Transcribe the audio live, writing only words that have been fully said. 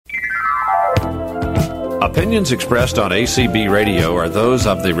Opinions expressed on ACB Radio are those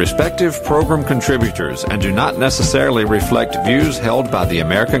of the respective program contributors and do not necessarily reflect views held by the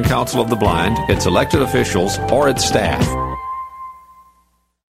American Council of the Blind, its elected officials, or its staff.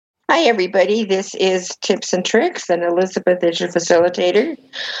 Hi, everybody. This is Tips and Tricks, and Elizabeth is your facilitator.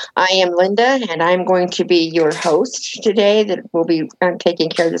 I am Linda, and I'm going to be your host today that will be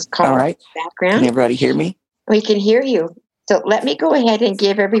taking care of this call. All right. Background. Can everybody hear me? We can hear you. So let me go ahead and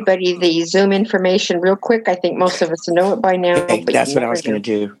give everybody the Zoom information real quick. I think most of us know it by now. Okay, that's what I was going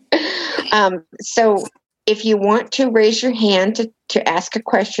to do. So if you want to raise your hand to ask a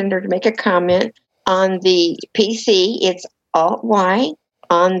question or to make a comment, on the PC, it's Alt-Y.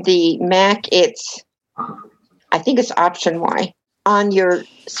 On the Mac, I think it's Option Y. On your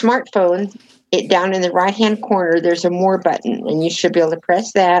smartphone, down in the right-hand corner, there's a More button, and you should be able to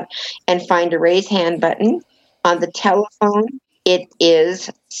press that and find a Raise Hand button. On the telephone, it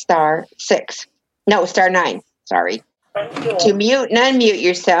is *6. No, *9. Sorry. To mute and unmute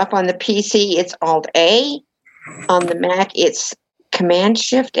yourself on the PC, it's Alt-A. On the Mac, it's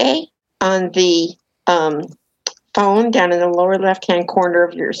Command-Shift-A. On the phone, down in the lower left-hand corner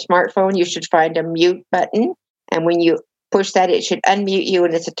of your smartphone, you should find a mute button. And when you push that, it should unmute you,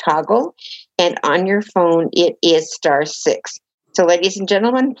 and it's a toggle. And on your phone, it is *6. So, ladies and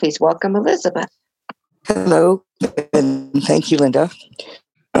gentlemen, please welcome Elizabeth. Hello, and thank you, Linda.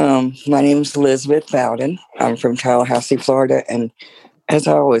 My name is Elizabeth Bowden. I'm from Tallahassee, Florida, and as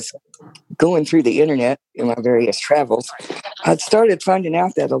I was going through the internet in my various travels, I'd started finding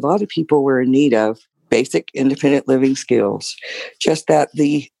out that a lot of people were in need of basic independent living skills, just that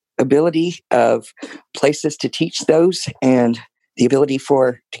the ability of places to teach those and the ability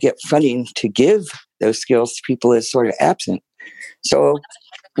to get funding to give those skills to people is sort of absent. So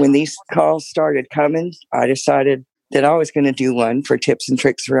when these calls started coming, I decided that I was going to do one for tips and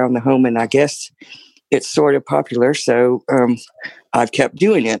tricks around the home, and I guess it's sort of popular, so I've kept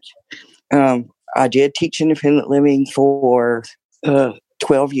doing it. I did teach independent living for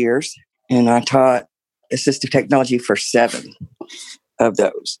 12 years, and I taught assistive technology for 7 of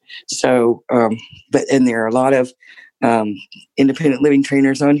those. So, and there are a lot of independent living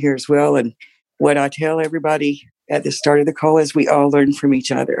trainers on here as well, and what I tell everybody at the start of the call is we all learn from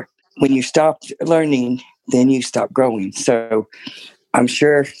each other. When you stop learning, then you stop growing. So I'm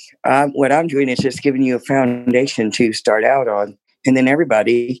sure what I'm doing is just giving you a foundation to start out on. And then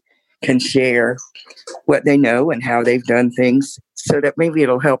everybody can share what they know and how they've done things so that maybe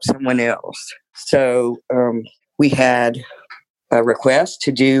it'll help someone else. So we had a request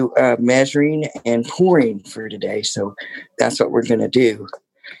to do measuring and pouring for today. So that's what we're going to do.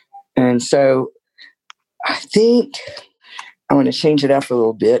 And so I think I want to change it up a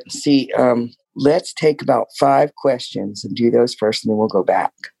little bit and see. Let's take about 5 questions and do those first, and then we'll go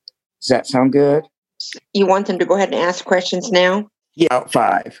back. Does that sound good? You want them to go ahead and ask questions now? Yeah,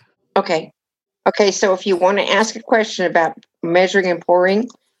 5. Okay. So if you want to ask a question about measuring and pouring,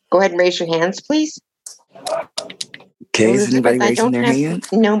 go ahead and raise your hands, please. Okay, is anybody raising their hand?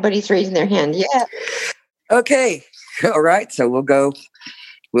 Nobody's raising their hand yet. Okay. All right. So we'll go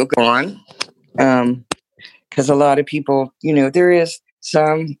on. Because a lot of people, there is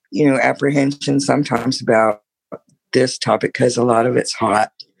some, apprehension sometimes about this topic because a lot of it's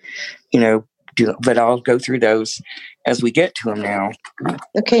hot, but I'll go through those as we get to them now.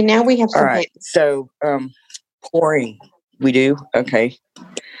 Okay, now we have some. All right. So pouring, we do? Okay.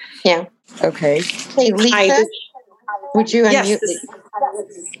 Yeah. Okay. Hey, Lisa, would you unmute?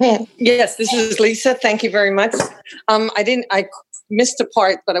 Go ahead. Yes, this is Lisa. Thank you very much. I missed a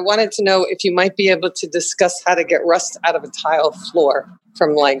part, but I wanted to know if you might be able to discuss how to get rust out of a tile floor from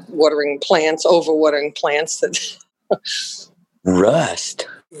overwatering plants. Rust.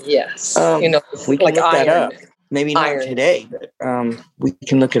 Yes. We can look that up. Maybe not iron. Today, but we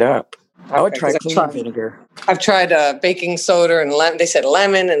can look it up. I would try cleaning vinegar. I've tried baking soda and lemon. They said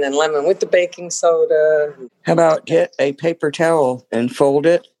lemon and then lemon with the baking soda. How about get a paper towel and fold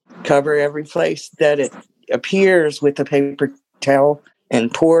it, cover every place that it appears with the paper towel,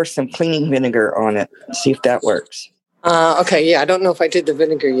 and pour some cleaning vinegar on it. See if that works. Okay, yeah. I don't know if I did the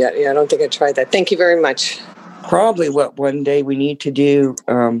vinegar yet. Yeah, I don't think I tried that. Thank you very much. Probably what one day we need to do,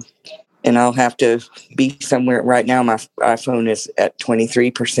 and I'll have to be somewhere. Right now, my iPhone is at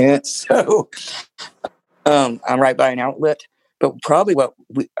 23%, so I'm right by an outlet. But probably what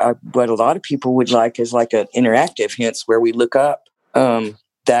a lot of people would like is like an interactive hints where we look up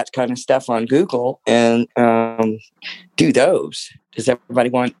that kind of stuff on Google and do those. Does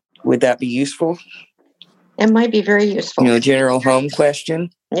everybody would that be useful? It might be very useful. General home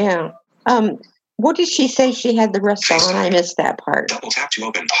question. Yeah. What did she say she had the rust on? I missed that part. Double tap to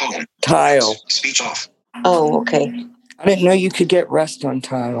open home. Tile. Speech off. Oh, okay. I didn't know you could get rust on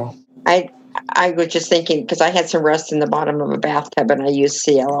tile. I was just thinking because I had some rust in the bottom of a bathtub and I used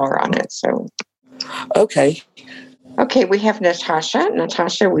CLR on it. So Okay. okay, we have Natasha.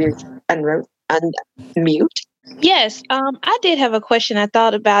 Natasha, we unmute. Yes, I did have a question. I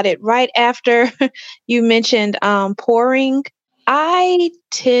thought about it right after you mentioned pouring. I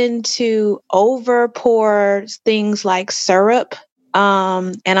tend to over pour things like syrup,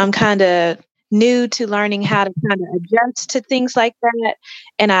 and I'm kind of new to learning how to kind of adjust to things like that.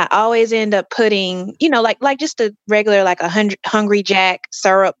 And I always end up putting, like just a regular like Hungry Jack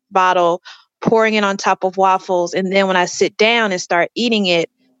syrup bottle, pouring it on top of waffles, and then when I sit down and start eating it,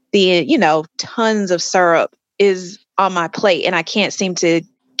 the tons of syrup is on my plate, and I can't seem to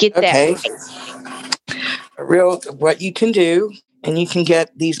get Okay. that right. What you can do, and you can get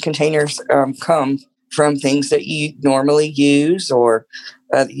these containers come from things that you normally use, or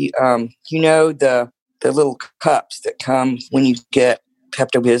the little cups that come when you get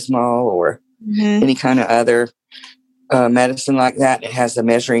Pepto-Bismol or any kind of other medicine like that. It has the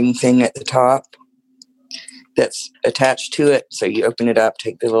measuring thing at the top that's attached to it. So you open it up,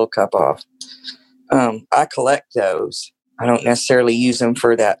 take the little cup off. I collect those. I don't necessarily use them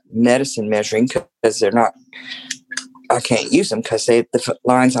for that medicine measuring because I can't use them because the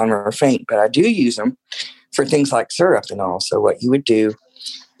lines on them are faint, but I do use them for things like syrup and all. So what you would do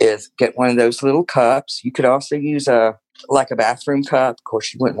is get one of those little cups. You could also use a bathroom cup. Of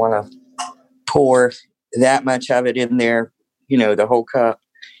course, you wouldn't want to pour that much of it in there, the whole cup.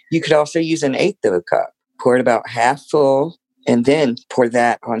 You could also use an eighth of a cup. Pour it about half full, and then pour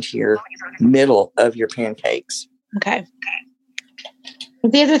that onto your middle of your pancakes. Okay.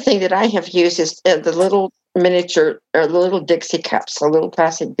 The other thing that I have used is the little miniature or the little Dixie cups, the little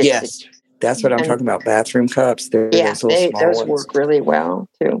plastic Dixie. Yes, that's what I'm talking about. Bathroom cups. Those ones. Work really well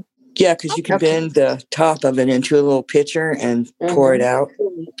too. Yeah, because you can bend the top of it into a little pitcher and pour it out.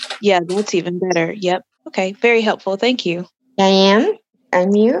 Yeah, that's even better. Yep. Okay. Very helpful. Thank you. Diane,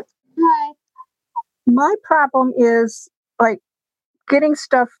 unmute. Hi. My problem is like getting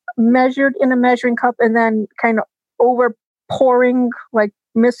stuff measured in a measuring cup and then kind of over pouring, like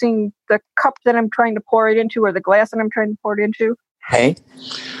missing the cup that I'm trying to pour it into or the glass that I'm trying to pour it into. Okay.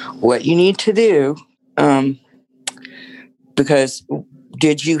 What you need to do, because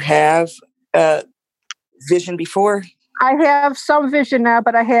did you have vision before? I have some vision now,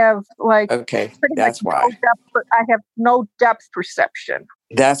 but I have that's why. I have no depth perception.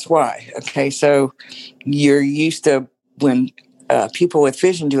 That's why. Okay, so you're used to when people with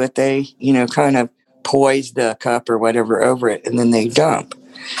vision do it, they kind of poise the cup or whatever over it, and then they dump.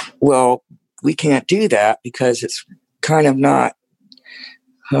 Well, we can't do that because it's kind of not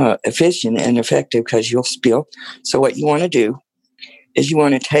efficient and effective because you'll spill. So what you want to do is you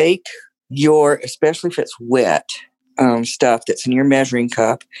want to take especially if it's wet, stuff that's in your measuring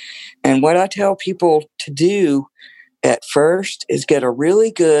cup. And what I tell people to do at first is get a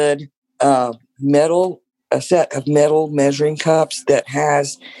really good a set of metal measuring cups that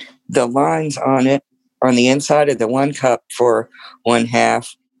has the lines on it on the inside of the one cup for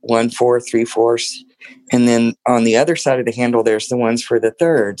 1/2, 1/4, 3/4. And then on the other side of the handle, there's the ones for the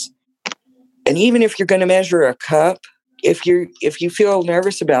thirds. And even if you're going to measure a cup, if you feel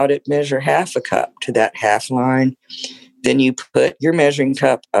nervous about it, measure half a cup to that half line. Then you put your measuring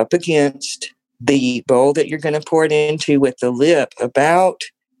cup up against the bowl that you're going to pour it into with the lip about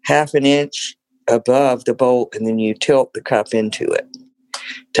 1/2 inch above the bowl, and then you tilt the cup into it.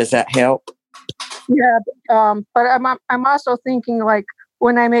 Does that help? Yeah, but I'm also thinking like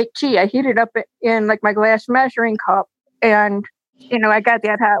when I make tea, I heat it up in like my glass measuring cup, and I got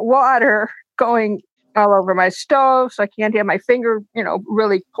that hot water going all over my stove, so I can't have my finger,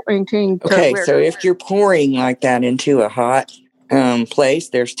 really pointing to where. So if you're pouring like that into a hot place,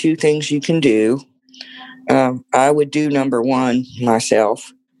 there's two things you can do. I would do number one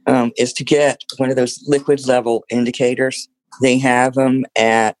myself, is to get one of those liquid level indicators. They have them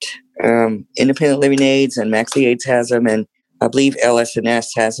at Independent Living Aids, and Maxi Aids has them, and I believe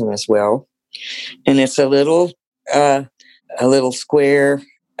LS&S has them as well. And it's a little square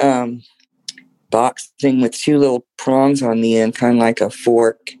box thing with two little prongs on the end, kind of like a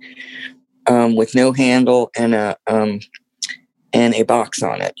fork, with no handle and a box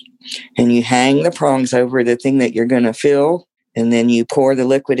on it. And you hang the prongs over the thing that you're going to fill, and then you pour the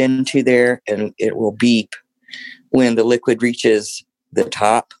liquid into there, and it will beep when the liquid reaches the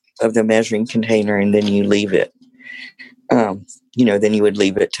top of the measuring container, and then you leave it. Then you would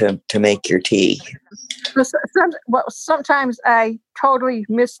leave it to make your tea. Sometimes I totally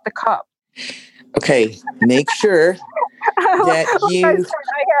miss the cup. Okay, make sure that you.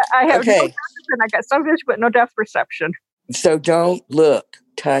 I have no perception. I got some vision, but no depth perception. So don't look,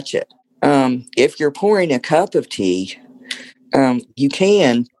 touch it. If you're pouring a cup of tea, you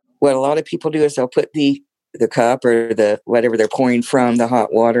can. What a lot of people do is they'll put the cup or the whatever they're pouring from, the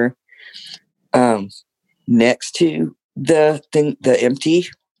hot water, next to the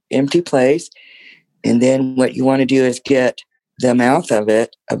empty place, and then what you want to do is get the mouth of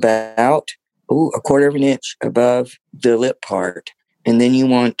it about a quarter of an inch above the lip part, and then you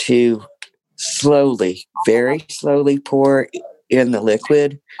want to very slowly pour in the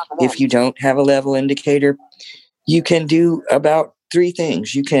liquid. If you don't have a level indicator, you can do about 3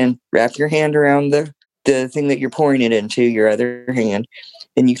 things. You can wrap your hand around the thing that you're pouring it into, your other hand,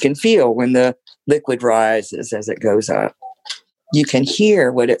 and you can feel when the liquid rises as it goes up. You can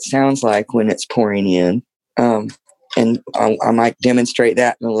hear what it sounds like when it's pouring in, and I might demonstrate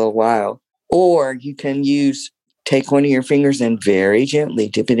that in a little while. Or you can take one of your fingers and very gently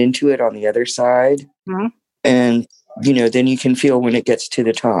dip it into it on the other side, and then you can feel when it gets to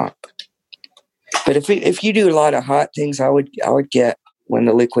the top. But if you do a lot of hot things, I would get when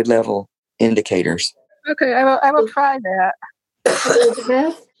the liquid level indicators. Okay, I will try that.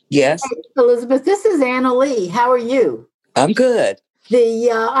 Elizabeth? Yes? Elizabeth, this is Anna Lee. How are you? I'm good.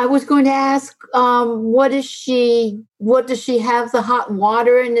 I was going to ask, what does she have the hot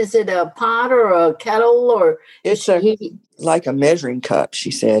water in? Is it a pot or a kettle, or it's like a measuring cup?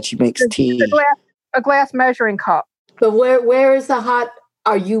 She said she makes tea. A glass measuring cup. But where is the hot?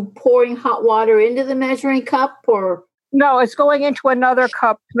 Are you pouring hot water into the measuring cup, or no? It's going into another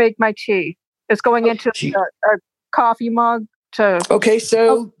cup to make my tea. It's going into a coffee mug to. Okay,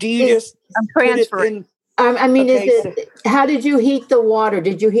 so do you just? I'm transferring. How did you heat the water?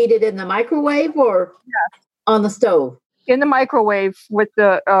 Did you heat it in the microwave or on the stove? In the microwave with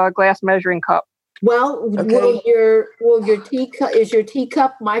the glass measuring cup. Well, will your teacup, is your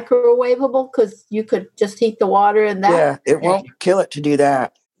teacup microwavable? Because you could just heat the water in that. Yeah, it won't kill it to do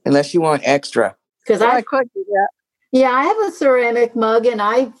that unless you want extra. Because I could do that. Yeah, I have a ceramic mug and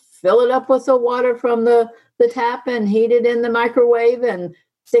I fill it up with the water from the tap and heat it in the microwave and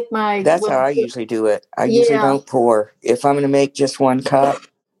stick my. That's how I usually do it. I usually don't pour. If I'm going to make just one cup,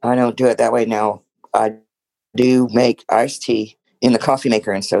 I don't do it that way. Now, I do make iced tea in the coffee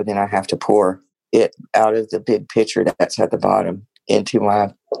maker, and so then I have to pour it out of the big pitcher that's at the bottom into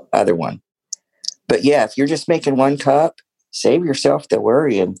my other one. But yeah, if you're just making one cup, save yourself the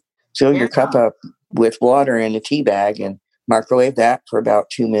worry and fill your cup up with water in a tea bag and microwave that for about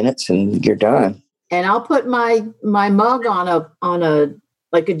 2 minutes and you're done. And I'll put my mug on a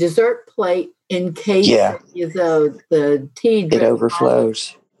like a dessert plate in case the tea it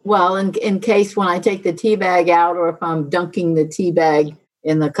overflows. Well, in case when I take the tea bag out, or if I'm dunking the tea bag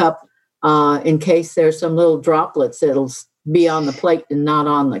in the cup, in case there's some little droplets, it'll be on the plate and not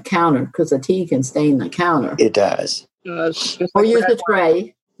on the counter, because the tea can stain the counter. It does. Or use a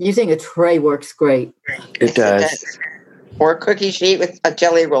tray. Using a tray works great. It does. Or a cookie sheet with a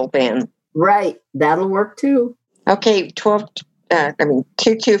jelly roll pan. Right. That'll work too. Okay,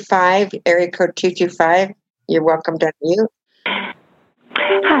 225, area code 225. You're welcome to unmute.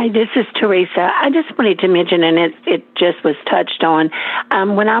 Hi, this is Teresa. I just wanted to mention, and it just was touched on,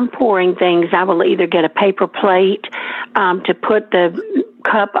 when I'm pouring things, I will either get a paper plate to put the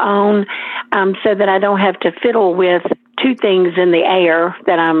cup on so that I don't have to fiddle with 2 things in the air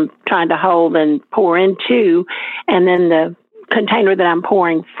that I'm trying to hold and pour into, and then the container that I'm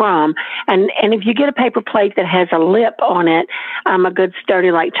pouring from. And if you get a paper plate that has a lip on it, a good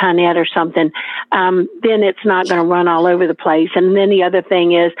sturdy like Chinette or something, then it's not going to run all over the place. And then the other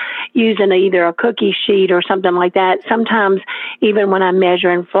thing is using either a cookie sheet or something like that. Sometimes even when I'm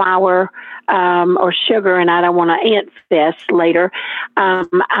measuring flour or sugar and I don't want to ant fest later,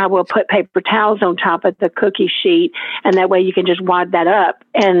 I will put paper towels on top of the cookie sheet, and that way you can just wad that up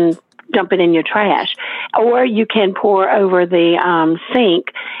and dump it in your trash. Or you can pour over the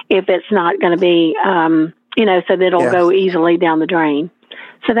sink if it's not going to be, so that it'll go easily down the drain.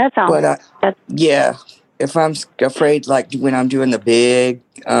 So that's all. But if I'm afraid, like when I'm doing the big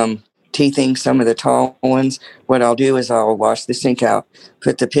tea things, some of the tall ones, what I'll do is I'll wash the sink out,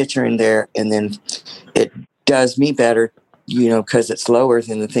 put the pitcher in there, and then it does me better, because it's lower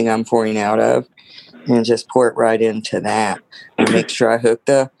than the thing I'm pouring out of, and just pour it right into that. And make sure I hook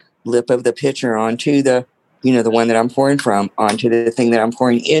the lip of the pitcher onto the one that I'm pouring from, onto the thing that I'm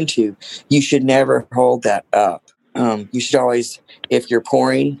pouring into. You should never hold that up. You should always, if you're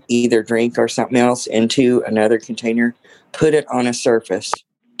pouring either drink or something else into another container, put it on a surface.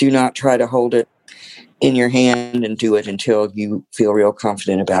 Do not try to hold it in your hand and do it until you feel real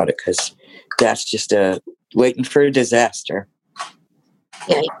confident about it, because that's just waiting for a disaster.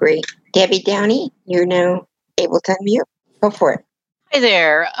 Yeah, I agree. Debbie Downey, you're now able to unmute. Go for it. Hi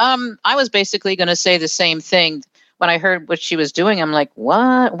there. I was basically going to say the same thing. When I heard what she was doing, I'm like,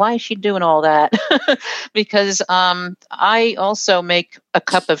 what? Why is she doing all that? Because I also make a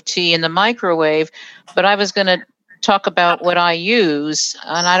cup of tea in the microwave, but I was going to talk about what I use,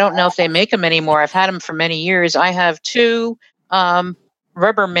 and I don't know if they make them anymore. I've had them for many years. I have two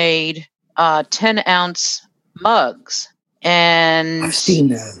Rubbermaid 10-ounce mugs, and I've seen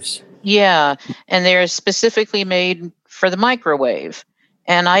those. Yeah, and they're specifically made for the microwave,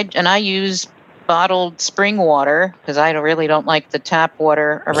 and I use bottled spring water because I really don't like the tap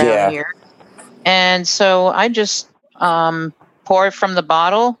water around here, and so I just pour it from the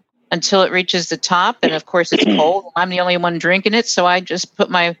bottle until it reaches the top, and of course it's cold. I'm the only one drinking it, so I just put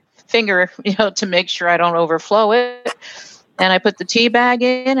my finger, to make sure I don't overflow it, and I put the tea bag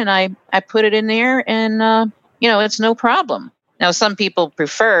in, and I put it in there, and it's no problem. Now, some people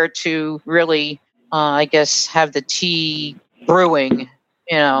prefer to really, I guess, have the tea brewing,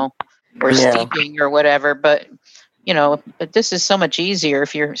 or steeping or whatever. But this is so much easier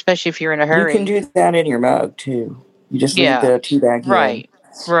especially if you're in a hurry. You can do that in your mug too. You just leave the tea bag in. Right.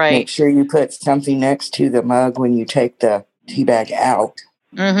 Make sure you put something next to the mug when you take the tea bag out.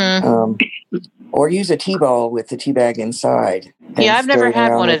 Mm-hmm. Or use a tea ball with the tea bag inside. Yeah, I've never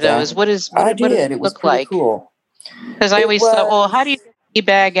had one of those. What does it look like? Cool. Because I always thought, well, how do you get the tea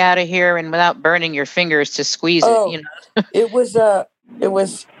bag out of here and without burning your fingers to squeeze it? It was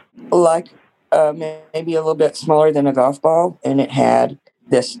like maybe a little bit smaller than a golf ball, and it had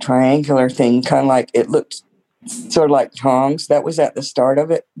this triangular thing, kind of like, it looked sort of like tongs. That was at the start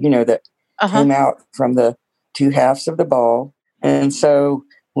of it, that came out from the two halves of the ball. And so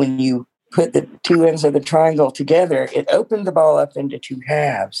when you put the two ends of the triangle together, it opened the ball up into two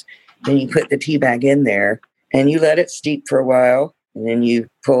halves. Then you put the tea bag in there, and you let it steep for a while, and then you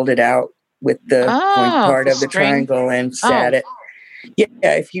pulled it out with the point part of the triangle and sat it. Yeah,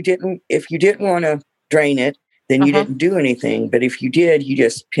 if you didn't want to drain it, then you didn't do anything. But if you did, you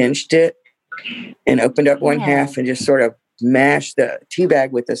just pinched it and opened up one half and just sort of mashed the tea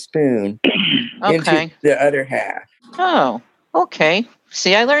bag with a spoon into the other half. Oh, okay.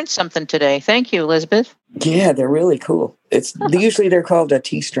 See, I learned something today. Thank you, Elizabeth. Yeah, they're really cool. Usually they're called a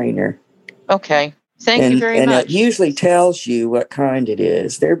tea strainer. Okay. Thank you very much. And it usually tells you what kind it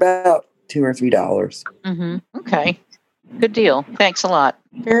is. They're about $2 or $3. Mm-hmm. Okay. Good deal. Thanks a lot.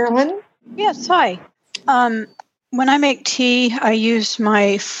 Marilyn? Yes, hi. When I make tea, I use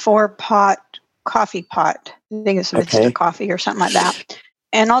my 4-pot coffee pot. I think it's Mr. Coffee or something like that.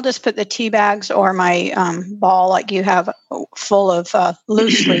 And I'll just put the tea bags or my ball, like you have, full of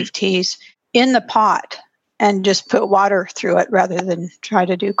loose leaf teas in the pot and just put water through it rather than try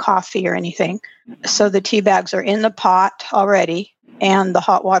to do coffee or anything. So the tea bags are in the pot already, and the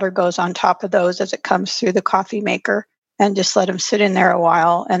hot water goes on top of those as it comes through the coffee maker, and just let them sit in there a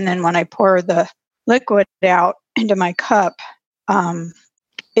while. And then when I pour the liquid out into my cup,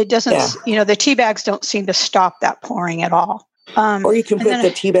 it doesn't, the tea bags don't seem to stop that pouring at all. Or you can put the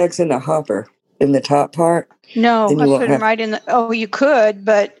tea bags in the hopper in the top part. No, I put them right in you could,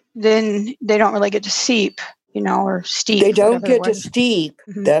 but then they don't really get to seep, or steep. They don't get to steep.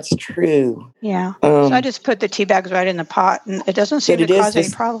 Mm-hmm. That's true. Yeah. So I just put the tea bags right in the pot, and it doesn't seem to cause any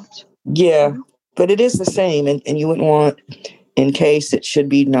problems. Yeah, but it is the same, and you wouldn't want, in case it should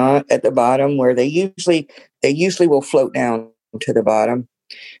be not at the bottom, where they usually will float down to the bottom.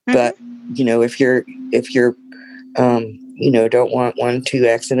 Mm-hmm. But if you're don't want one to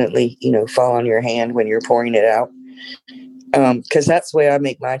accidentally fall on your hand when you're pouring it out, because that's the way I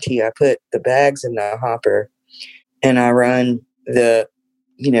make my tea. I put the bags in the hopper, and I run I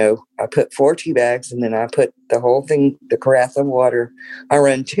put 4 tea bags, and then I put the whole thing, the carafe of water. I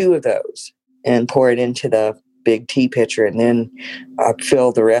run 2 of those and pour it into the big tea pitcher, and then I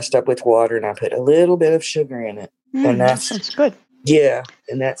fill the rest up with water, and I put a little bit of sugar in it. And that sounds good. Yeah,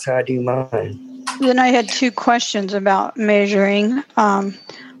 and that's how I do mine. Then I had 2 questions about measuring.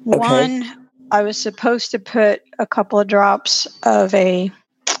 One, I was supposed to put a couple of drops of can't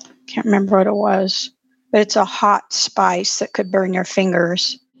remember what it was, but it's a hot spice that could burn your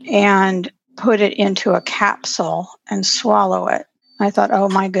fingers, and put it into a capsule and swallow it. I thought, oh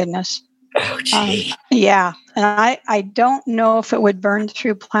my goodness. Oh, gee. Yeah. And I don't know if it would burn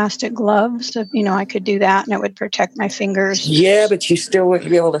through plastic gloves. I could do that and it would protect my fingers. Yeah, but you still wouldn't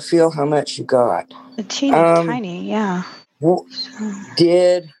be able to feel how much you got. The tiny, yeah. Well,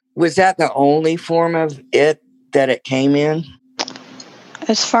 was that the only form of it that it came in?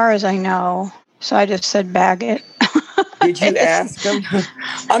 As far as I know. So I just said bag it. Did you ask them?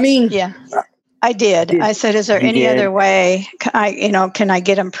 I mean, yeah. I did. I said, "Is there any other way? Can I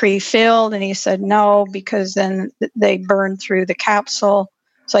get them pre-filled?" And he said, "No, because then they burn through the capsule.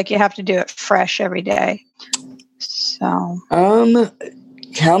 It's like you have to do it fresh every day." So,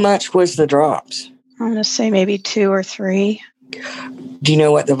 how much was the drops? I'm going to say maybe 2 or 3. Do you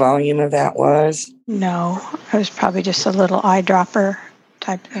know what the volume of that was? No, it was probably just a little eyedropper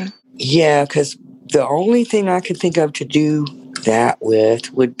type thing. Yeah, because the only thing I could think of to do that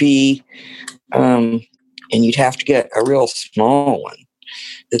with would be, and you'd have to get a real small one.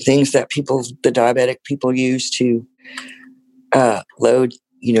 The things that the diabetic people use to load,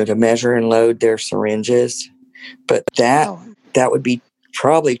 to measure and load their syringes. But that would be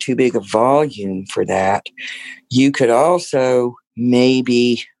probably too big a volume for that. You could also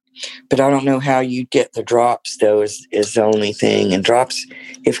maybe, but I don't know how you get the drops, though, is the only thing. And drops,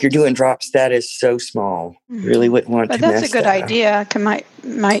 if you're doing drops, that is so small. Really wouldn't want to mess that up. But that's a good idea.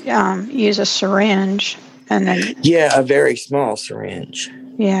 Might use a syringe and then... Yeah, a very small syringe.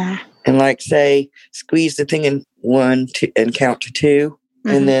 Yeah. And say, squeeze the thing in 1, 2, and count to 2,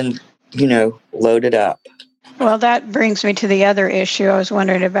 and then, load it up. Well, that brings me to the other issue I was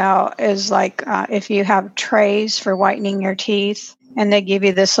wondering about is if you have trays for whitening your teeth and they give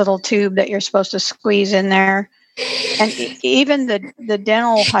you this little tube that you're supposed to squeeze in there. And even the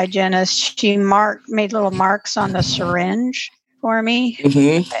dental hygienist, she made little marks on the syringe for me.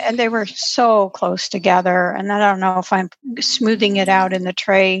 Mm-hmm. And they were so close together. And I don't know if I'm smoothing it out in the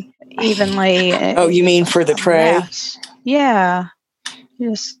tray evenly. Oh, you mean for the tray? Yes. Yeah.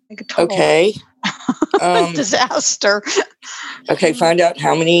 Just like a total... Okay. Disaster. Okay, find out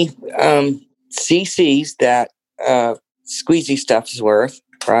how many cc's that squeezy stuff is worth,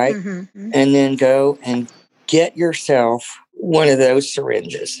 right? Mm-hmm. And then go and get yourself one of those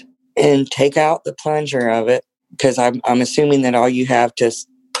syringes and take out the plunger of it, because I'm assuming that all you have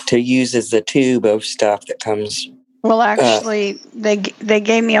to use is the tube of stuff that comes. Well, actually, they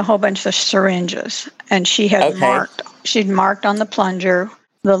gave me a whole bunch of syringes, and she had she'd marked on the plunger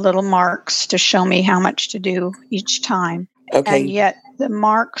the little marks to show me how much to do each time. Okay. And yet the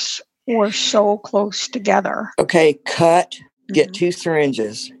marks were so close together. Okay, get 2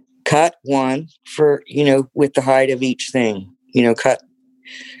 syringes. Cut one for, with the height of each thing. Cut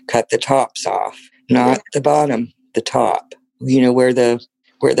the tops off, not the bottom, the top. Where the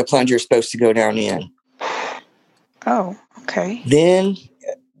plunger is supposed to go down in. Oh, okay. Then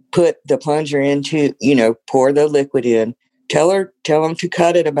put the plunger into, pour the liquid in. Tell them to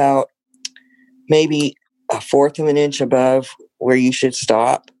cut it about maybe 1/4 of an inch above where you should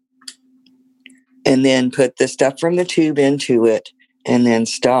stop. And then put the stuff from the tube into it and then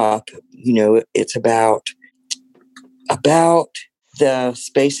stop. It's about the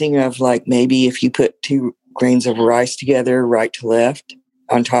spacing of maybe if you put 2 grains of rice together, right to left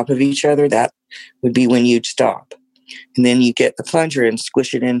on top of each other, that would be when you'd stop. And then you get the plunger and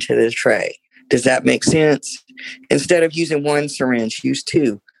squish it into the tray. Does that make sense? Instead of using 1 syringe, use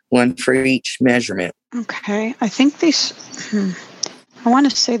 2, 1 for each measurement. Okay. I think I want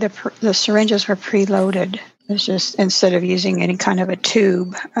to say the syringes were preloaded. It's just instead of using any kind of a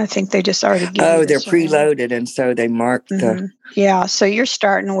tube, I think they just already give you they're preloaded, and so they mark the... Yeah, so you're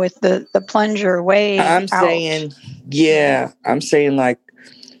starting with the plunger way I'm saying get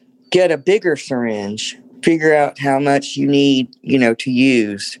a bigger syringe, figure out how much you need, to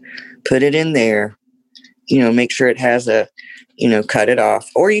use, put it in there, make sure it has cut it off.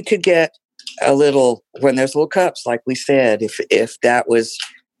 Or you could get a little, one of those little cups, like we said, if that was,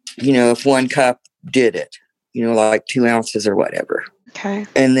 if 1 cup did it, 2 ounces or whatever. Okay.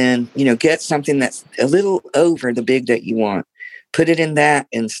 And then, get something that's a little over the big that you want. Put it in that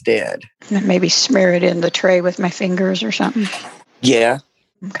instead. And maybe smear it in the tray with my fingers or something. Yeah.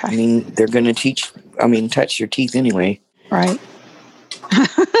 Okay. They're going to touch your teeth anyway. Right.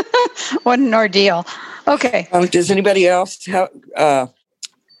 What an ordeal. Okay. Does anybody else have...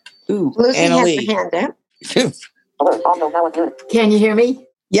 Lucy Anna has Lee. the hand up. Can you hear me?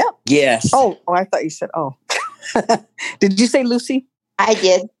 Yep. Yes. Oh, I thought you said, oh. Did you say Lucy? I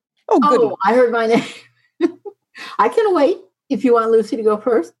did. Oh, good. Oh, I heard my name. I can wait if you want Lucy to go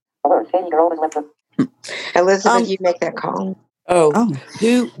first. Elizabeth, you make that call.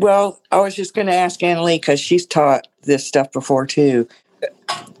 Well, I was just going to ask Anna Lee, because she's taught this stuff before too.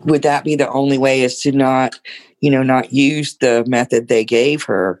 Would that be the only way, is to not use the method they gave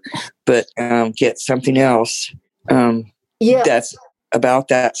her, but get something else that's about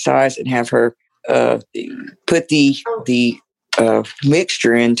that size and have her put the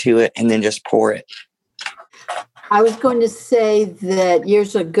mixture into it and then just pour it? I was going to say that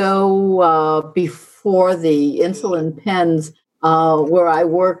years ago, before the insulin pens, where I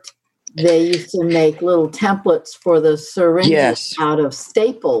worked, they used to make little templates for the syringes out of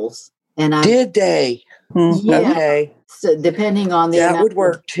staples. And did they? Yeah. Okay. So depending on the that amount would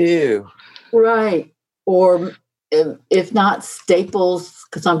work too. Right. Or if not staples,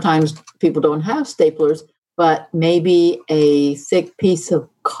 because sometimes people don't have staplers, but maybe a thick piece of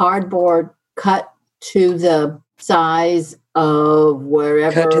cardboard cut to the size of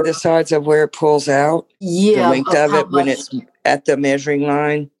wherever. Cut to the size of where it pulls out. Yeah. The length of it when it's at the measuring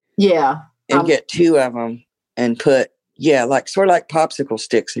line. Yeah. And get 2 of them and put, like sort of like popsicle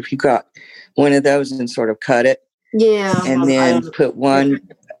sticks. If you got one of those and sort of cut it. Yeah. And then put one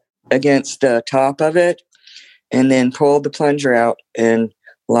against the top of it and then pull the plunger out and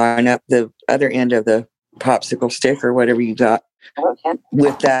line up the other end of the popsicle stick or whatever you got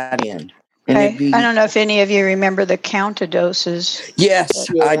with that end. And okay. I don't know if any of you remember the count-a-doses. Yes,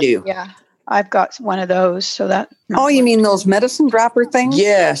 I do. Yeah. I've got one of those, so that. Oh, you mean those medicine dropper things?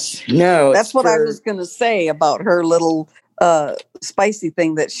 Yes. No. That's what I was going to say about her little spicy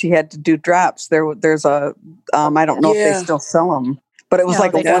thing that she had to do drops. There's a, I don't know if they still sell them, but it was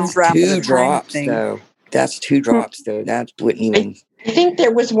like a 1 drop. 2 drops though. That's 2 drops though. That wouldn't even. I think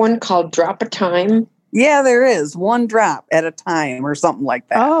there was one called Drop a Time. Yeah, there is 1 drop at a time or something like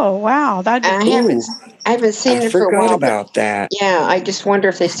that. Oh wow, I haven't seen it for a while. I forgot about that. Yeah, I just wonder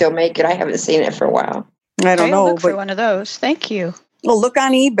if they still make it. I haven't seen it for a while. I don't know. Look for one of those. Thank you. Well, look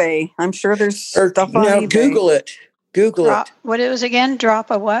on eBay. I'm sure there's stuff on eBay. Google it. What it was again?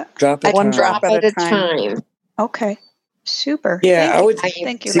 Drop a what? Drop a 1 drop at a time. Okay. Super. Yeah, I would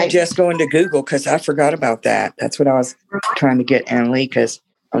Thank you. suggest going to Google because I forgot about that. That's what I was trying to get Annalee because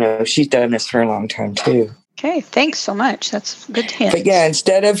I know she's done this for a long time too. Okay, thanks so much. That's a good hint. But yeah,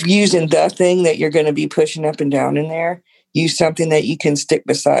 instead of using the thing that you're going to be pushing up and down in there, use something that you can stick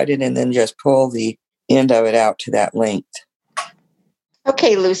beside it and then just pull the end of it out to that length.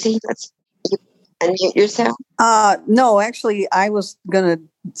 Okay, Lucy, let's unmute yourself. No, actually, I was going to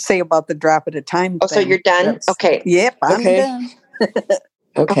say about the drop at a time. Oh, so you're done? Okay. Yep, I'm done.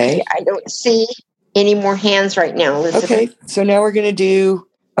 Okay. I don't see any more hands right now, Elizabeth. Okay, so now we're going to do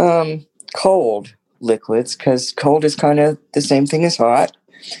cold liquids because cold is kind of the same thing as hot,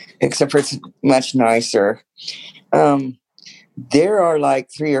 except for it's much nicer. There are like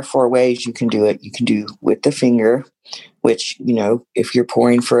 3 or 4 ways you can do it. You can do with the finger, which, if you're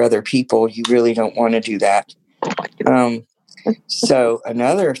pouring for other people, you really don't want to do that. So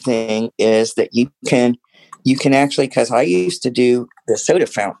another thing is that you can actually, because I used to do the soda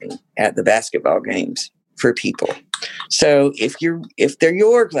fountain at the basketball games for people. So if they're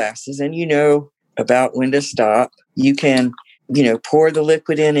your glasses and you know about when to stop, you can, pour the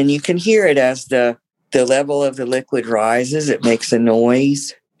liquid in and you can hear it as the level of the liquid rises. It makes a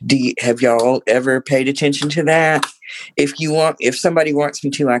noise. Have y'all ever paid attention to that? If somebody wants me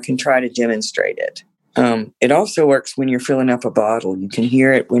to, I can try to demonstrate it. It also works when you're filling up a bottle. You can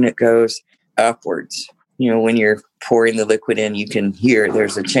hear it when it goes upwards. When you're pouring the liquid in, you can hear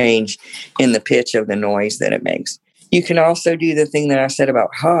there's a change in the pitch of the noise that it makes. You can also do the thing that I said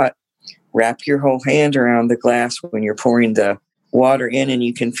about hot. Wrap your whole hand around the glass when you're pouring the water in, and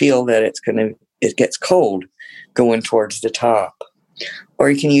you can feel that it gets cold going towards the top. Or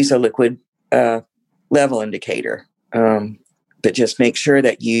you can use a liquid level indicator. But just make sure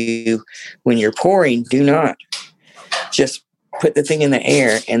that when you're pouring, do not just put the thing in the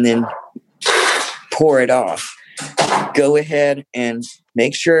air and then pour it off. Go ahead and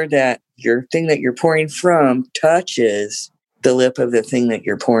make sure that your thing that you're pouring from touches the lip of the thing that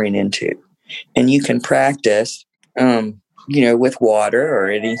you're pouring into. And you can practice, with water or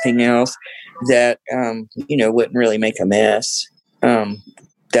anything else that, wouldn't really make a mess.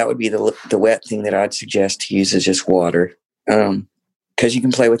 That would be the wet thing that I'd suggest to use is just water. Because you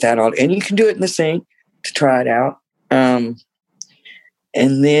can play with that all, and you can do it in the sink to try it out. And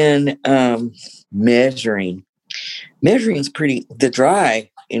then measuring. Measuring's the dry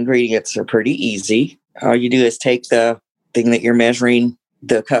ingredients are pretty easy. All you do is take the thing that you're measuring,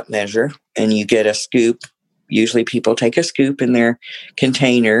 the cup measure, and you get a scoop. Usually people take a scoop in their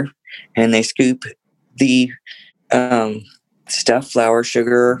container and they scoop the stuff, flour,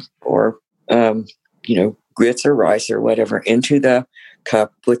 sugar, or, grits or rice or whatever into the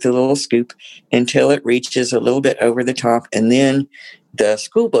cup with a little scoop until it reaches a little bit over the top. And then the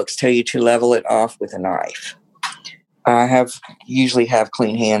school books tell you to level it off with a knife. I usually have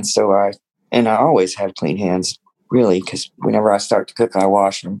clean hands, and I always have clean hands, really, because whenever I start to cook, I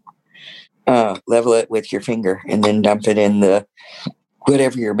wash them. Level it with your finger and then dump it in the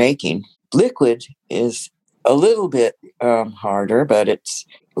whatever you're making. Liquid is a little bit harder, but it's,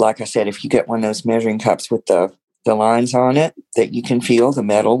 like I said, if you get one of those measuring cups with the the lines on it that you can feel, the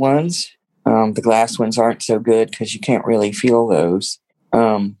metal ones. The glass ones aren't so good because you can't really feel those.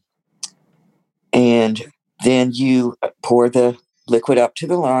 And then you pour the liquid up to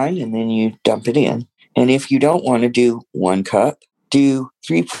the line and then you dump it in. And if you don't want to do 1 cup, do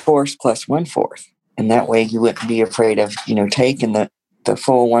 3/4 plus 1/4. And that way you wouldn't be afraid of, taking the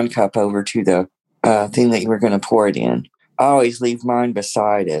full 1 cup over to the thing that you were going to pour it in. I always leave mine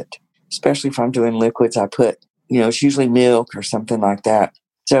beside it, especially if I'm doing liquids. I put, it's usually milk or something like that.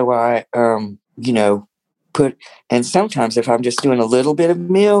 So I, and sometimes if I'm just doing a little bit of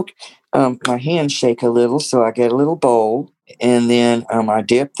milk, my hands shake a little. So I get a little bowl and then I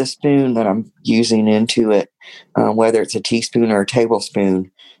dip the spoon that I'm using into it, whether it's a teaspoon or a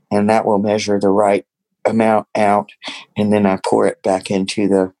tablespoon, and that will measure the right amount out. And then I pour it back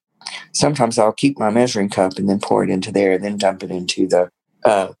into sometimes I'll keep my measuring cup and then pour it into there and then dump it into the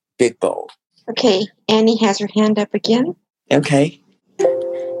big bowl. Okay. Annie has her hand up again. Okay.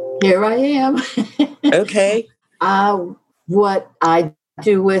 Here I am. Okay. What I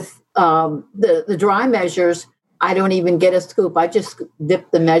do with the dry measures, I don't even get a scoop. I just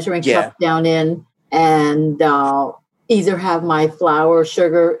dip the measuring cup down in and either have my flour,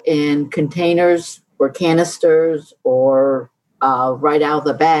 sugar in containers or canisters or right out of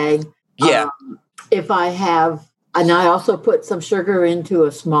the bag. Yeah. If I have, and I also put some sugar into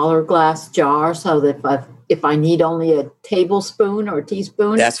a smaller glass jar so that if I need only a tablespoon or a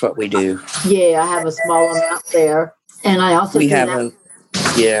teaspoon. That's what we do. Yeah, I have a small amount there. And I also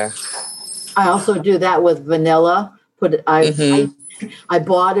I also do that with vanilla. I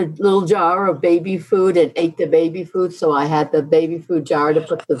bought a little jar of baby food and ate the baby food, so I had the baby food jar to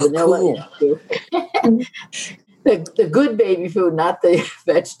put the vanilla into. The good baby food, not the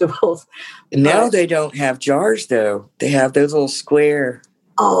vegetables. Now they don't have jars, though. They have those little square.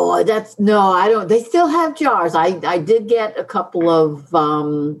 Oh, I don't. They still have jars. I did get a couple of,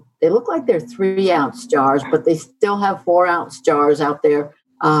 they look like they're 3-ounce jars, but they still have 4-ounce jars out there.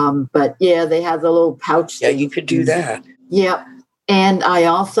 But yeah, they have the little pouch. Yeah, you could do that. Yep. And I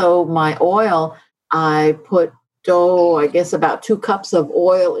also, my oil, I put, I guess about 2 cups of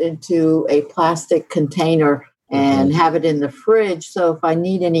oil into a plastic container and have it in the fridge. So if I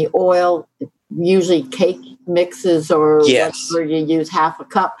need any oil, usually cake mixes or whatever you use, half a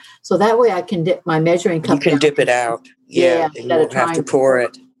cup. So that way I can dip my measuring cup. You can dip it out. Yeah. And you won't have to pour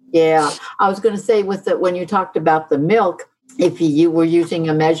it. Yeah. I was going to say when you talked about the milk, if you were using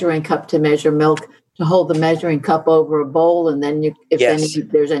a measuring cup to measure milk, to hold the measuring cup over a bowl, and then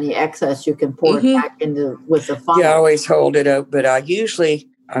if there's any excess, you can pour it back into with the funnel. Yeah, I always hold it up, but I'm usually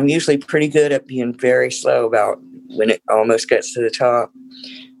pretty good at being very slow about when it almost gets to the top.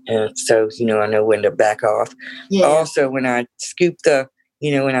 And so, I know when to back off. Yeah. Also, when I scoop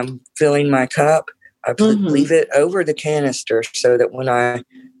when I'm filling my cup, I leave it over the canister so that when I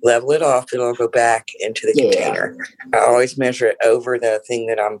level it off, it'll go back into the container. I always measure it over the thing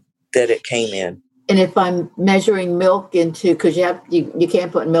that it came in. And if I'm measuring milk because you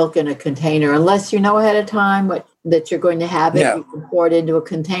can't put milk in a container unless you know ahead of time that you're going to have it. No. You can pour it into a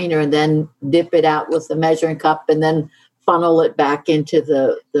container and then dip it out with the measuring cup and then funnel it back into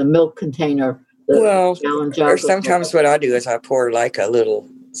the milk container. Gallon jar. Or sometimes what I do is I pour like a little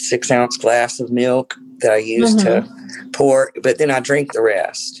 6-ounce glass of milk that I use to pour, but then I drink the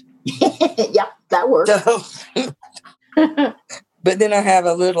rest. Yeah, that works. So, but then I have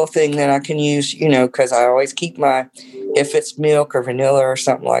a little thing that I can use, because I always keep if it's milk or vanilla or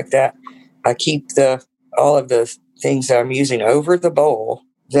something like that, I keep all of the things that I'm using over the bowl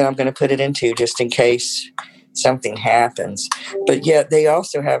that I'm going to put it into just in case something happens. But yet they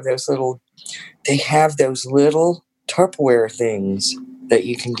also have those little Tupperware things that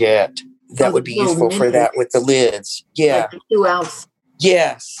you can get that would be useful for that with the lids. Yeah. Like 2-ounce.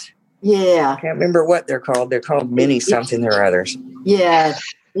 Yes. Yeah. I can't remember what they're called. They're called mini something or others. Yeah.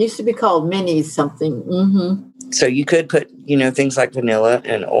 It used to be called mini something. Mm-hmm. So you could put, things like vanilla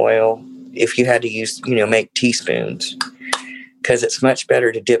and oil if you had to use, make teaspoons, because it's much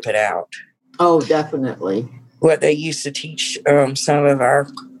better to dip it out. Oh, definitely. What they used to teach some of our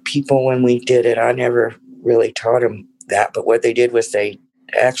people when we did it, I never really taught them that, but what they did was they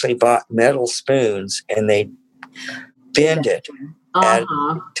actually bought metal spoons and they bend it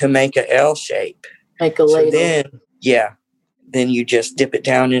to make an L shape. Like a ladle. So then you just dip it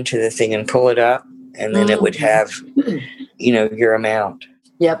down into the thing and pull it up, and then it would have, your amount.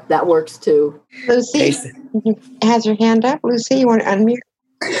 Yep, that works too. Lucy has her hand up. Lucy, you want to unmute?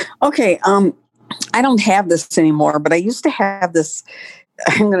 Okay, I don't have this anymore, but I used to have this.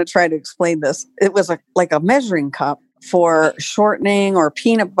 I'm going to try to explain this. It was like a measuring cup for shortening or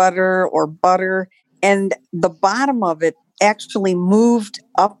peanut butter or butter. and the bottom of it actually moved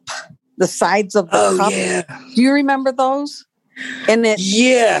up the sides of the cup. Yeah. Do you remember those? And it,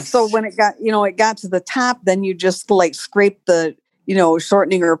 yes. So when it got to the top, then you just like scrape the,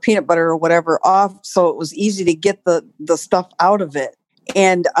 shortening or peanut butter or whatever off. So it was easy to get the stuff out of it.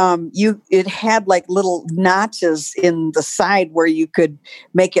 And it had like little notches in the side where you could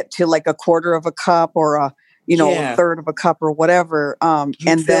make it to like a quarter of a cup or a third of a cup or whatever. And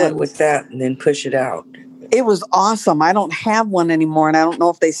fill then it with that and then push it out. It was awesome. I don't have one anymore, and I don't know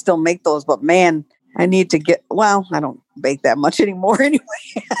if they still make those, but man, I need to get, I don't bake that much anymore anyway.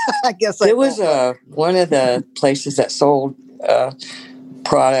 I guess it was one of the places that sold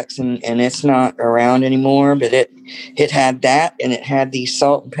products, and it's not around anymore, but it had that, and it had these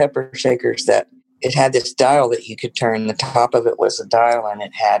salt and pepper shakers that it had this dial that you could turn. The top of it was a dial, and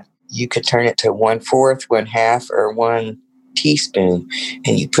you could turn it to 1/4, 1/2, or 1 teaspoon,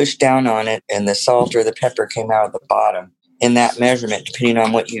 and you push down on it, and the salt or the pepper came out of the bottom in that measurement, depending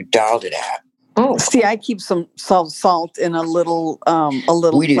on what you dialed it at. Oh, see, I keep some salt in a little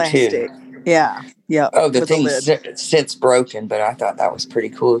we do plastic. Too. Yeah. Oh, the thing's since broken, but I thought that was pretty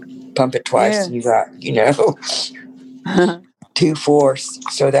cool. Pump it twice, and you got 2/4.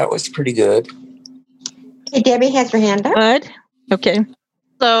 So that was pretty good. Hey, Debbie has her hand up. Good. Okay.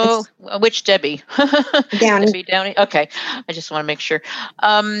 So, which Debbie? Downey. Debbie Downey. Okay, I just want to make sure.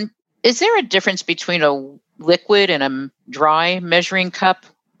 Is there a difference between a liquid and a dry measuring cup,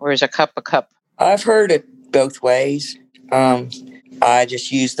 or is a cup a cup? I've heard it both ways. I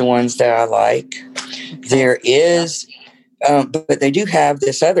just use the ones that I like. Okay. There is, but they do have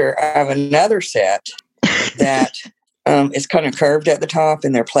this other. I have another set that is kind of curved at the top,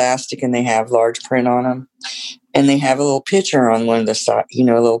 and they're plastic, and they have large print on them. And they have a little picture on one of the side, a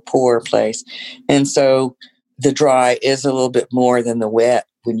little pour place. And so the dry is a little bit more than the wet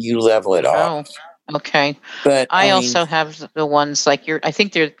when you level it off. Oh, okay. But I also have the ones like I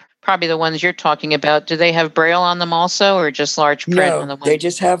think they're probably the ones you're talking about. Do they have Braille on them also, or just large print on the ones? They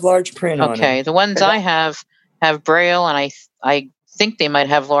just have large print on them. Okay. The ones I have Braille, and I think they might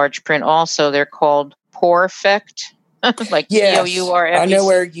have large print also. They're called Pourfect. Like Pourfect. I know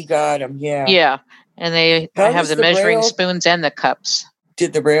where you got them. Yeah. Yeah. And I have the measuring Braille spoons and the cups.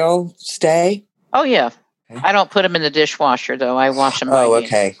 Did the Braille stay? Oh, yeah. Okay. I don't put them in the dishwasher, though. I wash them. Oh,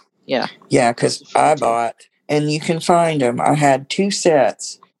 okay. Yeah. Yeah, because I bought, and you can find them. I had 2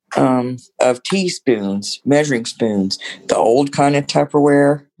 sets of teaspoons, measuring spoons, the old kind of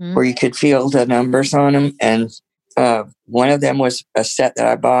Tupperware where you could feel the numbers on them. And one of them was a set that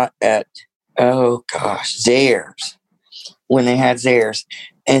I bought at, Zayre's, when they had Zayre's.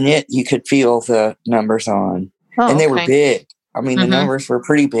 And you could feel the numbers on. Oh, and they were big. I mean, the numbers were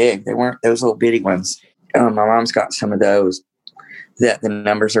pretty big. They weren't those little bitty ones. My mom's got some of those that the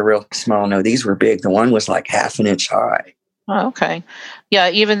numbers are real small. No, these were big. The one was like 1/2 inch high. Oh, okay. Yeah,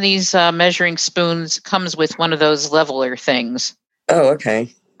 even these measuring spoons comes with one of those leveler things. Oh,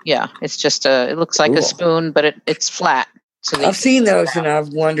 okay. Yeah, it's just it looks like a spoon, but it's flat. So I've seen those, and I've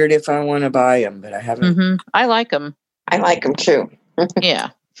wondered if I want to buy them, but I haven't. I like them. I like them too. Yeah.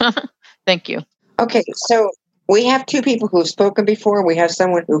 Thank you. Okay, so we have 2 people who've spoken before. We have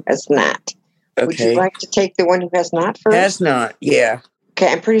someone who has not. Okay. Would you like to take the one who has not first? Has not, yeah.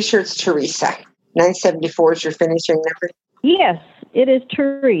 Okay, I'm pretty sure it's Teresa. 974 is your finishing number. Yes, it is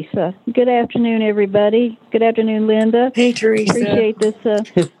Teresa. Good afternoon, everybody. Good afternoon, Linda. Hey, Teresa. Appreciate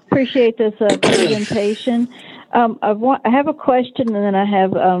this presentation. I have a question, and then I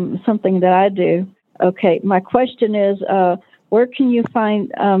have something that I do. Okay, my question is, where can you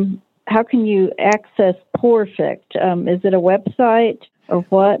find, how can you access Pourfect? Is it a website or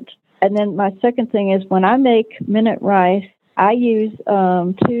what? And then my second thing is, when I make minute rice, I use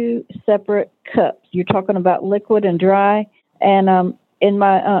 2 separate cups. You're talking about liquid and dry. And in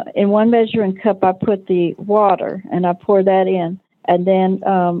one measuring cup, I put the water, and I pour that in. And then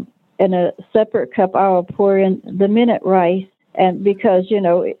in a separate cup, I will pour in the minute rice. And because,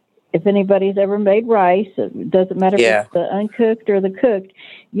 if anybody's ever made rice, it doesn't matter if it's the uncooked or the cooked,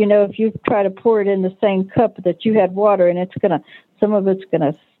 if you try to pour it in the same cup that you had water, and some of it's going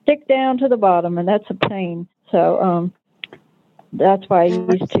to stick down to the bottom, and that's a pain. So that's why I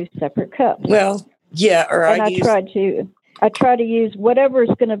use 2 separate cups. Well, yeah, I try to use whatever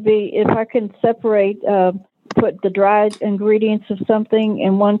is going to be, if I can separate, put the dried ingredients of something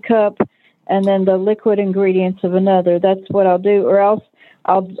in one cup and then the liquid ingredients of another. That's what I'll do, or else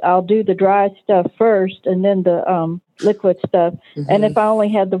I'll do the dry stuff first and then the liquid stuff. And if I only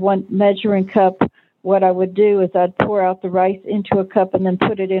had the one measuring cup, what I would do is I'd pour out the rice into a cup and then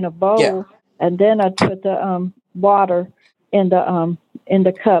put it in a bowl, and then I'd put the water in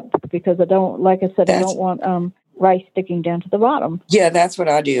the cup because I don't, like I said, I don't want rice sticking down to the bottom. Yeah, that's what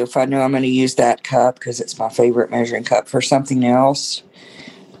I do. If I know I'm going to use that cup because it's my favorite measuring cup for something else,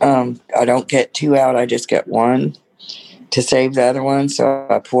 I don't get 2 out. I just get 1 to save the other one. So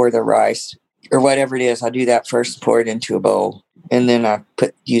I pour the rice or whatever it is. I do that first, pour it into a bowl, and then I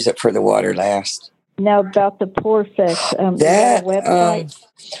use it for the water last. Now about the Porfix, that website.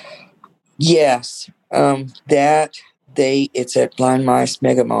 Yes, it's at Blind Mice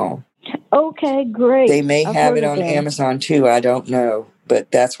Mega Mall. Okay, great. They may have it on Amazon too. I don't know,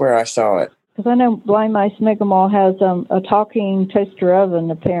 but that's where I saw it. Because I know Blind Mice Mega Mall has a talking toaster oven,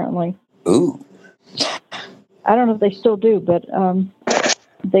 apparently. Ooh. I don't know if they still do, but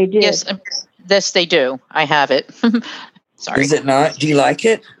they did. Yes, they do. I have it. Sorry. Is it not? Do you like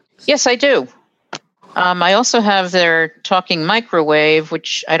it? Yes, I do. I also have their talking microwave,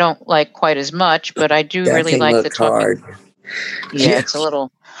 which I don't like quite as much, but I do really like the talking. Yeah, it's a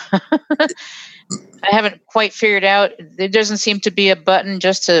little. I haven't quite figured out. There doesn't seem to be a button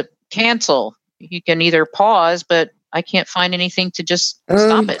just to cancel. You can either pause, but I can't find anything to just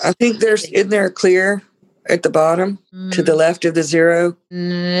stop it. I think isn't there clear at the bottom to the left of the 0?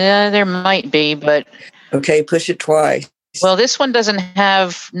 Yeah, there might be, but. Okay, push it twice. Well, this one doesn't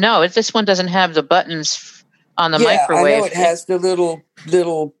have the buttons on the microwave. I know it has the little.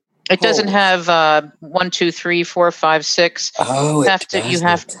 It doesn't have 1, 2, 3, 4, 5, 6. Oh,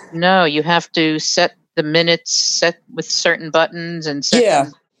 you have to set the minutes set with certain buttons and set.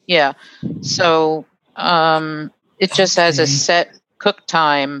 Yeah. So it just has a set cook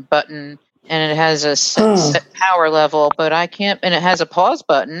time button and it has a set power level, but I can't. And it has a pause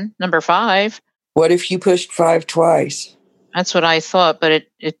button, number 5. What if you pushed 5 twice? That's what I thought, but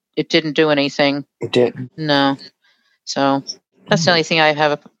it didn't do anything. It didn't? No. So that's the only thing I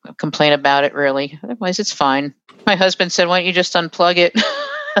have a complaint about it, really. Otherwise, it's fine. My husband said, why don't you just unplug it?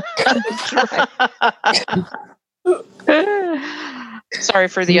 Sorry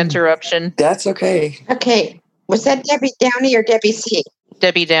for the interruption. That's okay. Okay. Was that Debbie Downey or Debbie C?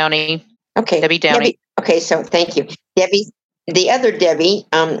 Debbie Downey. Okay. Debbie Downey. Okay, so thank you. Debbie, the other Debbie,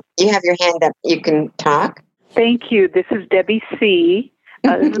 you have your hand up. You can talk. Thank you. This is Debbie C.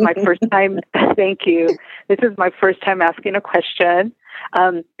 This is my first time. Thank you. This is my first time asking a question.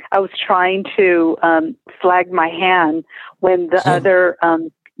 I was trying to flag my hand when the other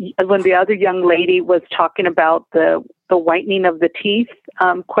young lady was talking about the whitening of the teeth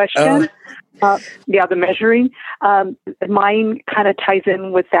question. The measuring. Mine kind of ties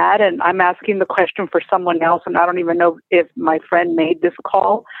in with that, and I'm asking the question for someone else, and I don't even know if my friend made this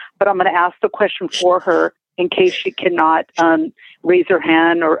call, but I'm going to ask the question for her in case she cannot raise her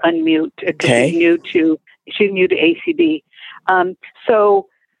hand or unmute. Okay. She's new to ACB. So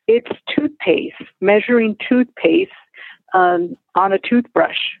it's toothpaste, measuring toothpaste on a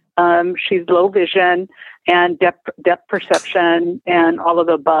toothbrush. She's low vision and depth perception and all of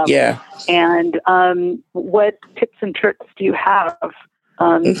the above. Yeah. And what tips and tricks do you have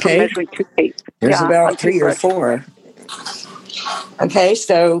for measuring toothpaste? There's about 3 or 4. Okay,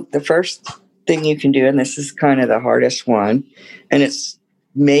 so the first thing you can do, and this is kind of the hardest one, and it's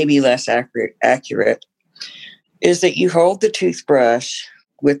maybe less accurate, is that you hold the toothbrush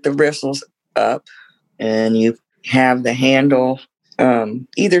with the bristles up, and you have the handle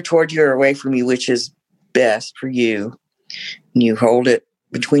either toward you or away from you, which is best for you. And you hold it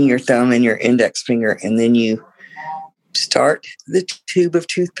between your thumb and your index finger, and then you start the tube of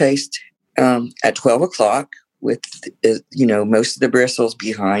toothpaste at 12 o'clock with, most of the bristles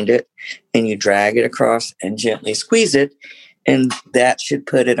behind it, and you drag it across and gently squeeze it, and that should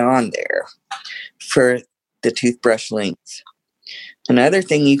put it on there for the toothbrush length. Another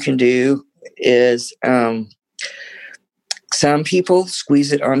thing you can do is some people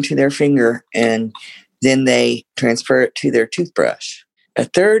squeeze it onto their finger and then they transfer it to their toothbrush. A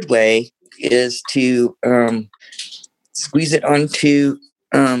third way is to squeeze it onto,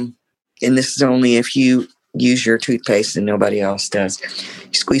 and this is only if you use your toothpaste and nobody else does.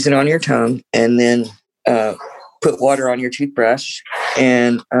 You squeeze it on your tongue and then put water on your toothbrush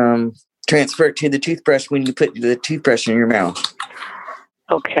and transfer it to the toothbrush when you put the toothbrush in your mouth.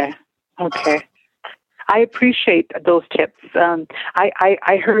 Okay. I appreciate those tips.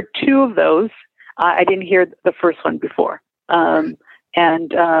 I heard 2 of those. I didn't hear the first one before. But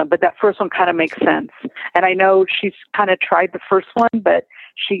that first one kind of makes sense. And I know she's kind of tried the first one, but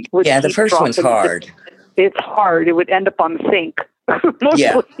she would. Yeah, the first one's hard. It's hard. It would end up on the sink.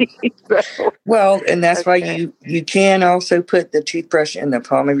 Yeah. So, well, and that's why you can also put the toothbrush in the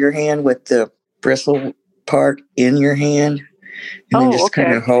palm of your hand with the bristle part in your hand, and then just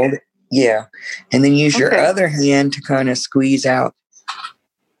kind of hold it. Yeah, and then use your other hand to kind of squeeze out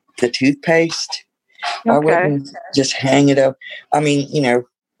the toothpaste. Okay. I wouldn't just hang it up. I mean,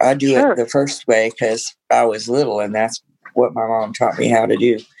 I do it the first way because I was little, and that's what my mom taught me how to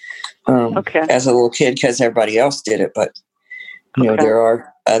do as a little kid because everybody else did it. But, there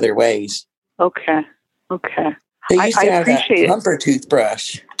are other ways. Okay. They used to have that pumper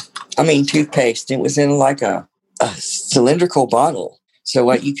toothpaste. It was in like a cylindrical bottle. So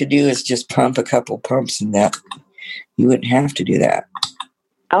what you could do is just pump a couple pumps in that. You wouldn't have to do that.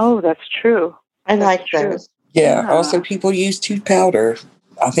 Oh, that's true. I like those. Yeah. Also, people use tooth powder.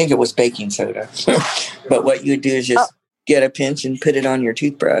 I think it was baking soda. But what you would do is just get a pinch and put it on your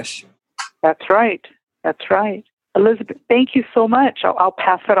toothbrush. That's right. Elizabeth, thank you so much. I'll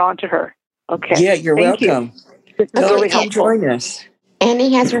pass it on to her. Okay. Yeah, you're welcome. This is really helpful. Join us.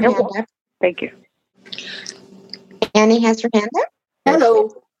 Annie has her hand up. Thank you. Annie has her hand up.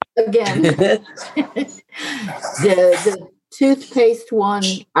 Hello again. the toothpaste one,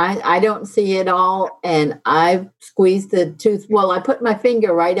 I don't see it all, and I've squeezed the tooth. Well, I put my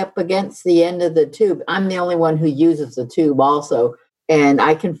finger right up against the end of the tube. I'm the only one who uses the tube also, and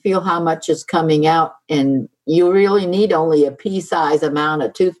I can feel how much is coming out, and you really need only a pea-size amount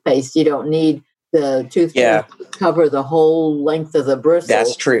of toothpaste. You don't need the toothpaste to cover the whole length of the bristle.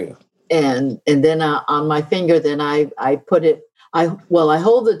 That's true. And then on my finger, then I put it. I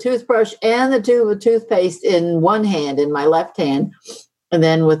hold the toothbrush and the tube of toothpaste in one hand, in my left hand, and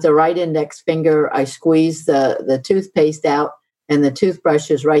then with the right index finger, I squeeze the toothpaste out, and the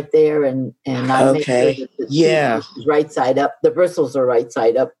toothbrush is right there, and I make sure that the toothbrush is right side up. The bristles are right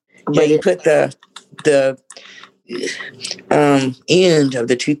side up. Yeah, you put the end of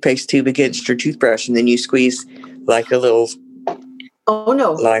the toothpaste tube against your toothbrush, and then you squeeze like a little. Oh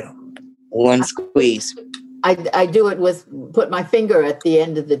no! Like one squeeze. I do it put my finger at the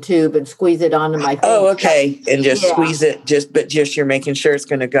end of the tube and squeeze it onto my finger. Oh, okay. And just squeeze it, but you're making sure it's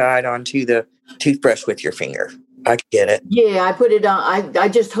going to guide onto the toothbrush with your finger. I get it. Yeah, I put it on. I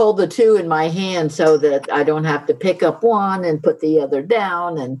just hold the two in my hand so that I don't have to pick up one and put the other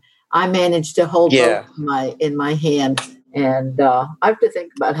down. And I manage to hold both in my hand. And I have to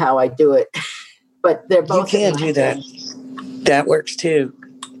think about how I do it. But they're both. You can do that. That works too.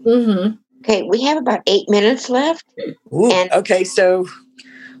 Mm-hmm. Okay, we have about 8 minutes left. Okay, so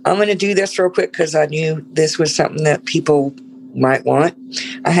I'm going to do this real quick because I knew this was something that people might want.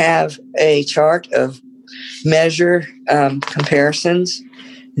 I have a chart of measure comparisons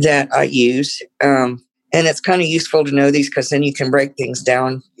that I use. And it's kind of useful to know these because then you can break things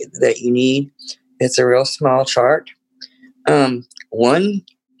down that you need. It's a real small chart. 1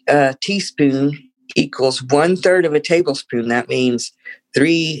 teaspoon equals 1/3 of a tablespoon. That means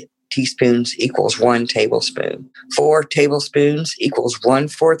 3 teaspoons equals 1 tablespoon. 4 tablespoons equals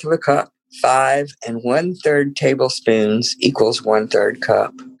 1/4 of a cup. 5 1/3 tablespoons equals 1/3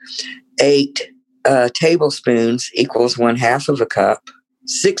 cup. 8 tablespoons equals 1/2 of a cup.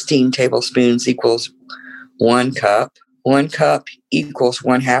 16 tablespoons equals 1 cup. 1 cup equals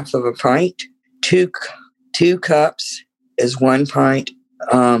 1/2 of a pint. 2 cups is 1 pint.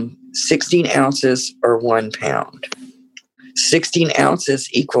 16 ounces or 1 pound. 16 ounces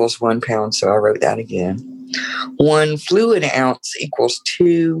equals 1 pound, so I wrote that again. 1 fluid ounce equals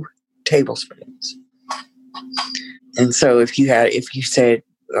 2 tablespoons. And so if you said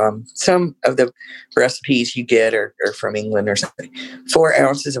some of the recipes you get are from England or something, 4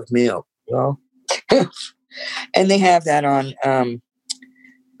 ounces of milk. Well, and they have that on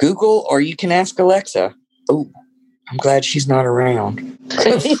Google, or you can ask Alexa. Oh, I'm glad she's not around.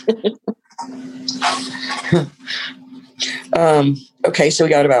 Okay, so we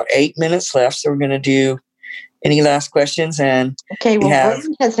got about 8 minutes left, so we're going to do any last questions. And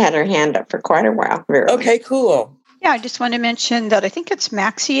Gordon has had her hand up for quite a while. Okay, cool. Yeah, I just want to mention that I think it's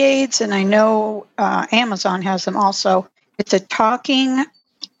MaxiAids, and I know Amazon has them also. It's a talking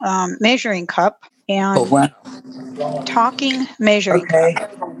measuring cup, and talking measuring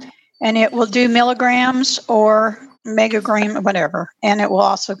cup, and it will do milligrams or megagram, whatever, and it will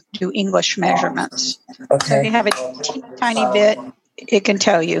also do English measurements. Okay. So if you have a tiny bit, it can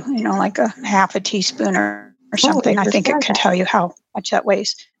tell you, like a half a teaspoon or something. I think it can tell you how much that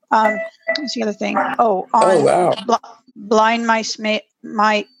weighs. What's the other thing? Blind mice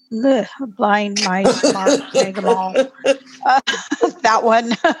blind mice mark Megamall. That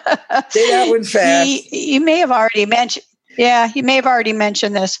one. Say that one fast. You may have already mentioned. Yeah, he may have already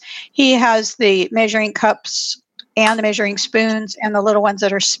mentioned this. He has the measuring cups and the measuring spoons and the little ones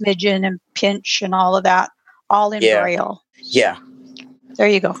that are smidgen and pinch and all of that, all in Braille. Yeah. There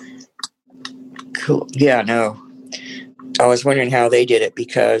you go. Cool. Yeah, no. I was wondering how they did it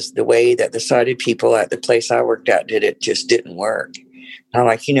because the way that the sighted people at the place I worked at did it just didn't work. I'm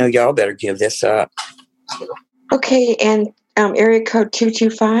like, y'all better give this up. Okay, and area code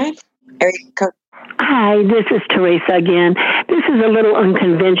 225. Area code. Hi, this is Teresa again. This is a little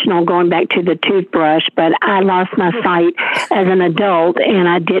unconventional going back to the toothbrush, but I lost my sight as an adult and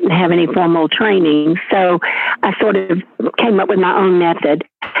I didn't have any formal training. So I sort of came up with my own method.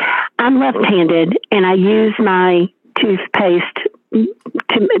 I'm left-handed and I use my toothpaste.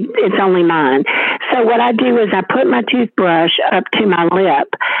 It's only mine. So what I do is I put my toothbrush up to my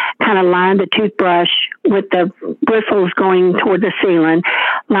lip, kind of line the toothbrush with the bristles going toward the ceiling,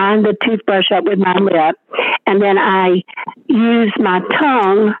 line the toothbrush up with my lip, and then I use my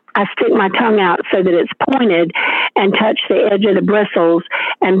tongue. I stick my tongue out so that it's pointed and touch the edge of the bristles,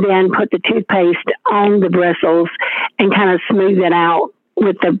 and then put the toothpaste on the bristles and kind of smooth it out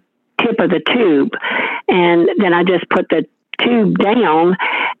with the tip of the tube. And then I just put the tube down,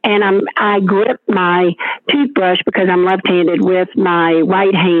 and I grip my toothbrush because I'm left-handed with my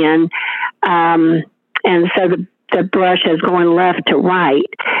right hand, and so the brush is going left to right,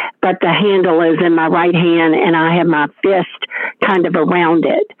 but the handle is in my right hand, and I have my fist kind of around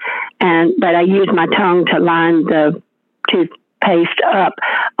it, but I use my tongue to line the toothpaste up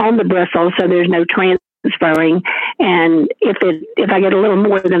on the bristles so there's no transferring. And if I get a little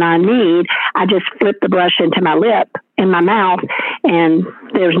more than I need, I just flip the brush into my lip in my mouth, and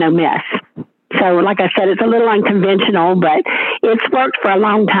there's no mess. So, like I said, it's a little unconventional, but it's worked for a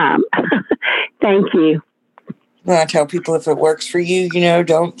long time. Thank you. Well, I tell people if it works for you,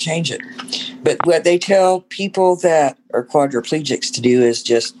 don't change it. But what they tell people that are quadriplegics to do is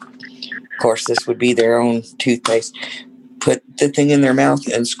just, of course, this would be their own toothpaste, put the thing in their mouth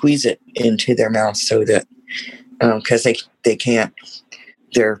and squeeze it into their mouth so that, because they can't,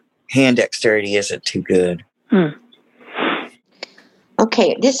 their hand dexterity isn't too good.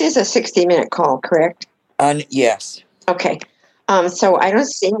 Okay, this is a 60-minute call, correct? Yes. Okay. So I don't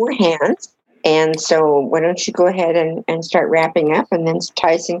see more hands. And so why don't you go ahead and start wrapping up, and then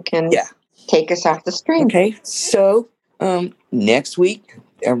Tyson can take us off the screen. Okay. So next week,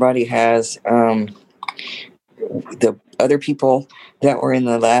 everybody has the other people that were in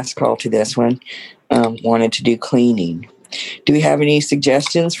the last call to this one wanted to do cleaning. Do we have any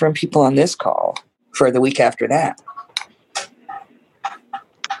suggestions from people on this call for the week after that?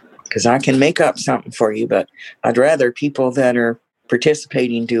 Because I can make up something for you, but I'd rather people that are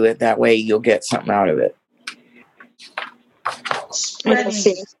participating do it. That way you'll get something out of it.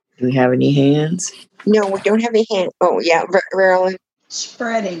 Spreading. Do we have any hands? No, we don't have any hands. Oh, yeah, Marilyn.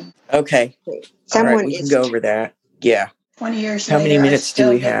 Spreading. Okay. Someone all right, we can go over that. Yeah. 20 years How later, many minutes I still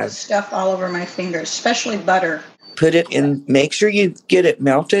do we get have? the stuff all over my fingers, especially butter. Put it in, make sure you get it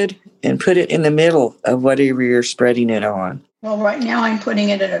melted and put it in the middle of whatever you're spreading it on. Well, right now I'm putting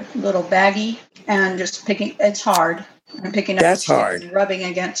it in a little baggie and just picking, it's hard. I'm picking up That's hard. And rubbing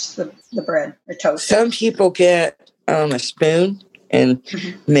against the bread, the toast. Some people get a spoon and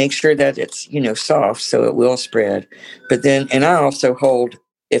make sure that it's, soft so it will spread. But then, and I also hold,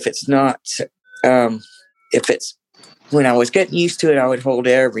 if it's not, when I was getting used to it, I would hold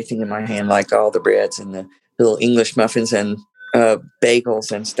everything in my hand, like all the breads and the little English muffins and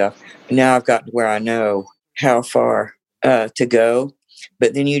bagels and stuff. Now I've gotten where I know how far to go.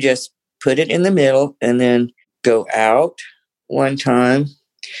 But then you just put it in the middle and then go out one time.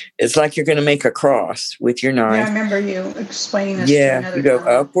 It's like you're going to make a cross with your knife. Yeah, I remember you explaining this. Yeah, you go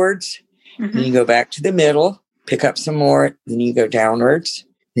upwards, then you go back to the middle, pick up some more, then you go downwards,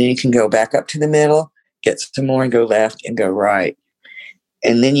 then you can go back up to the middle, get some more and go left and go right.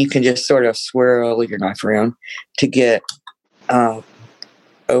 And then you can just sort of swirl your knife around to get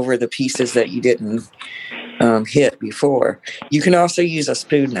over the pieces that you didn't hit before. You can also use a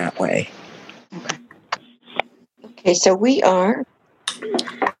spoon that way. Okay, so we are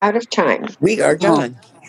out of time. We are done.